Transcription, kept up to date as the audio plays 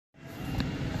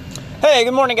Hey,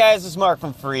 good morning, guys. This is Mark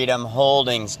from Freedom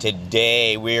Holdings.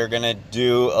 Today we are going to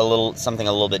do something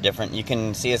a little bit different. You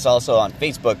can see us also on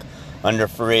Facebook under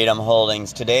Freedom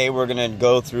Holdings. Today we're going to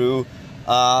go through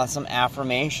some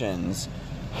affirmations,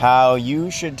 how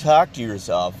you should talk to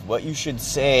yourself, what you should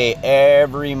say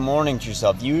every morning to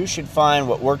yourself. You should find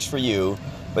what works for you,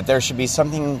 but there should be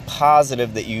something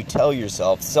positive that you tell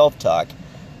yourself, self-talk,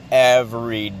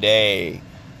 every day.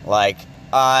 Like,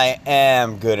 I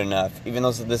am good enough. Even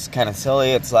though this is kind of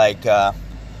silly, it's like,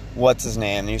 what's his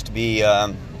name? There used to be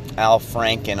Al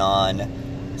Franken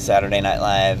on Saturday Night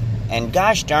Live. And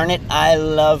gosh darn it, I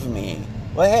love me.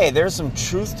 Well, hey, there's some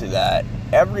truth to that.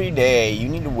 Every day, you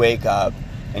need to wake up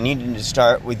and you need to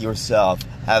start with yourself.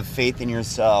 Have faith in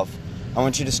yourself. I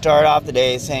want you to start off the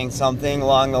day saying something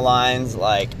along the lines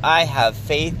like, I have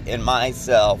faith in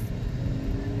myself.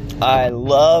 I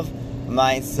love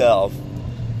myself.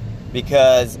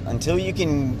 Because until you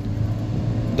can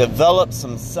develop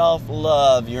some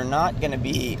self-love, you're not going to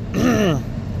be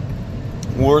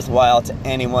worthwhile to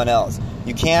anyone else.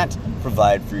 You can't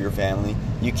provide for your family.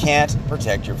 You can't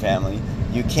protect your family.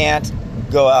 You can't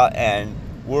go out and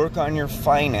work on your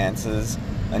finances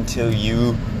until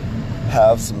you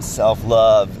have some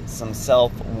self-love, some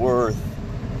self-worth.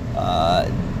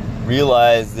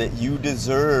 Realize that you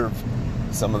deserve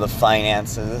some of the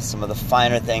finances, some of the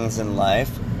finer things in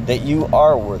life, that you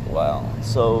are worthwhile.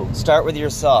 So start with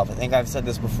yourself. I think I've said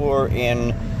this before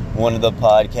in one of the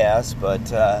podcasts,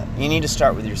 but you need to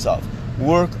start with yourself.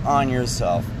 Work on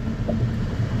yourself.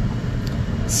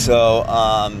 So,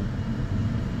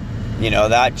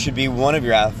 that should be one of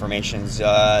your affirmations.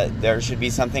 There should be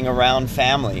something around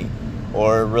family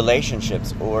or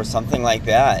relationships or something like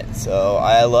that. So,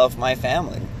 I love my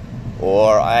family.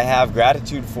 Or I have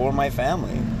gratitude for my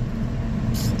family.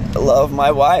 I love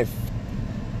my wife,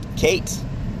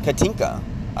 Katinka.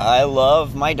 I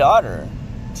love my daughter,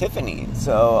 Tiffany.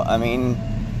 So,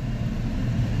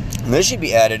 this should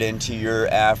be added into your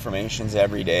affirmations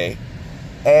every day.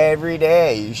 Every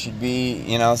day you should be,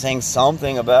 saying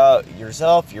something about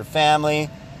yourself, your family,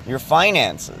 your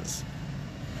finances.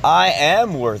 I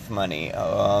am worth money.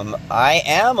 I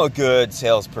am a good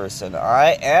salesperson.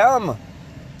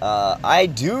 I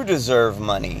do deserve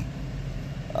money.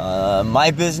 My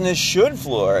business should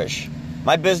flourish.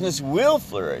 My business will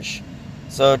flourish.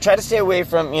 So try to stay away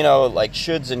from, like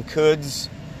shoulds and coulds.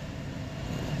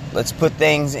 Let's put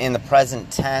things in the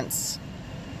present tense.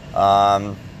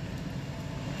 And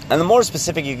the more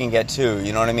specific you can get too,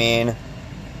 you know what I mean?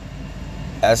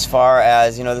 As far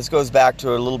as, this goes back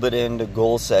to a little bit into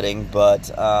goal setting,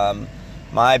 but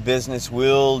my business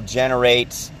will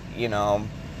generate,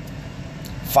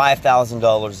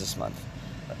 $5,000 this month.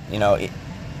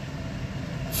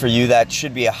 For you, that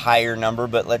should be a higher number,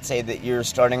 but let's say that you're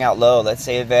starting out low. Let's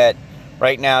say that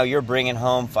right now you're bringing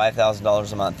home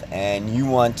 $5,000 a month, and you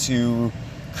want to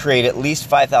create at least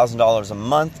 $5,000 a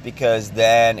month, because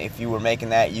then if you were making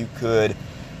that, you could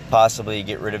possibly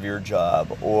get rid of your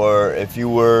job. Or if you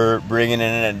were bringing in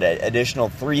an additional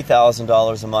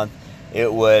 $3,000 a month,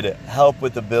 it would help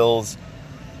with the bills.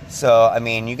 So,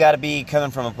 you got to be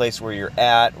coming from a place where you're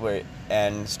at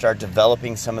and start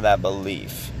developing some of that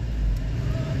belief.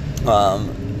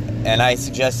 And I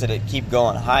suggest that it keep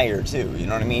going higher too. You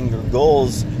know what I mean? Your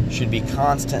goals should be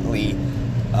constantly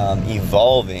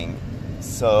evolving.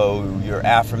 So your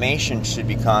affirmation should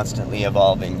be constantly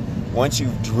evolving. Once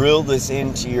you've drilled this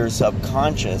into your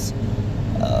subconscious,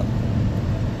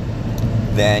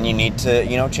 then you need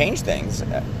to, change things.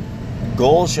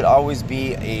 Goals should always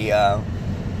be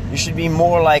you should be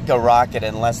more like a rocket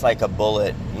and less like a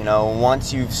bullet.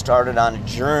 Once you've started on a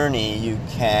journey, you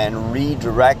can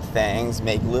redirect things,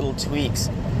 make little tweaks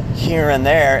here and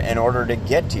there in order to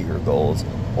get to your goals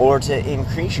or to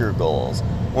increase your goals.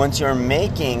 Once you're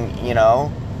making,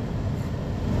 that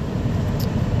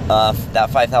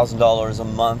 $5,000 a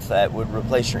month, that would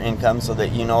replace your income so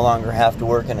that you no longer have to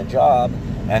work in a job,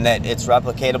 and that it's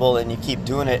replicatable and you keep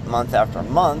doing it month after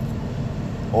month,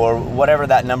 or whatever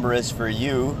that number is for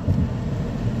you.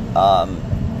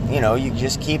 You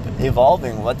just keep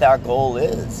evolving what that goal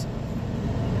is.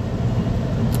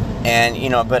 And,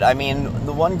 but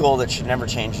the one goal that should never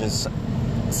change is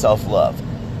self-love,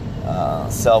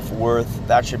 self-worth.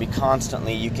 That should be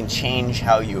constantly. You can change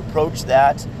how you approach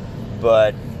that,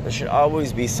 but there should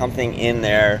always be something in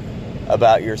there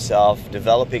about yourself,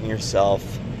 developing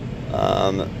yourself.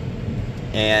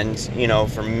 And,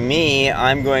 for me,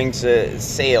 I'm going to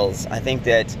sales. I think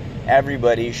that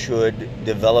everybody should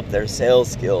develop their sales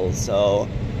skills. So,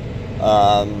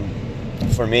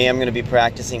 for me, I'm going to be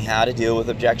practicing how to deal with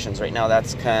objections. Right now,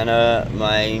 that's kind of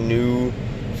my new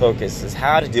focus, is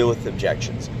how to deal with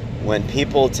objections. when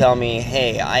people tell me,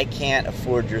 hey, I can't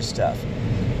afford your stuff.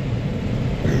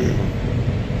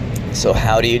 So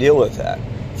how do you deal with that?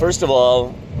 First of all,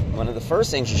 one of the first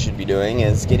things you should be doing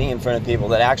is getting in front of people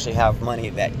that actually have money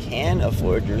that can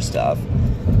afford your stuff.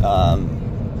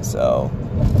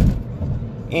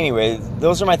 Anyway,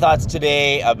 those are my thoughts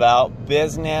today about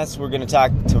business. We're going to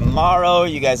talk tomorrow.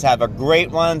 You guys have a great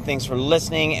one. Thanks for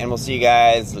listening, and we'll see you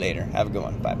guys later. Have a good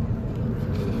one. Bye.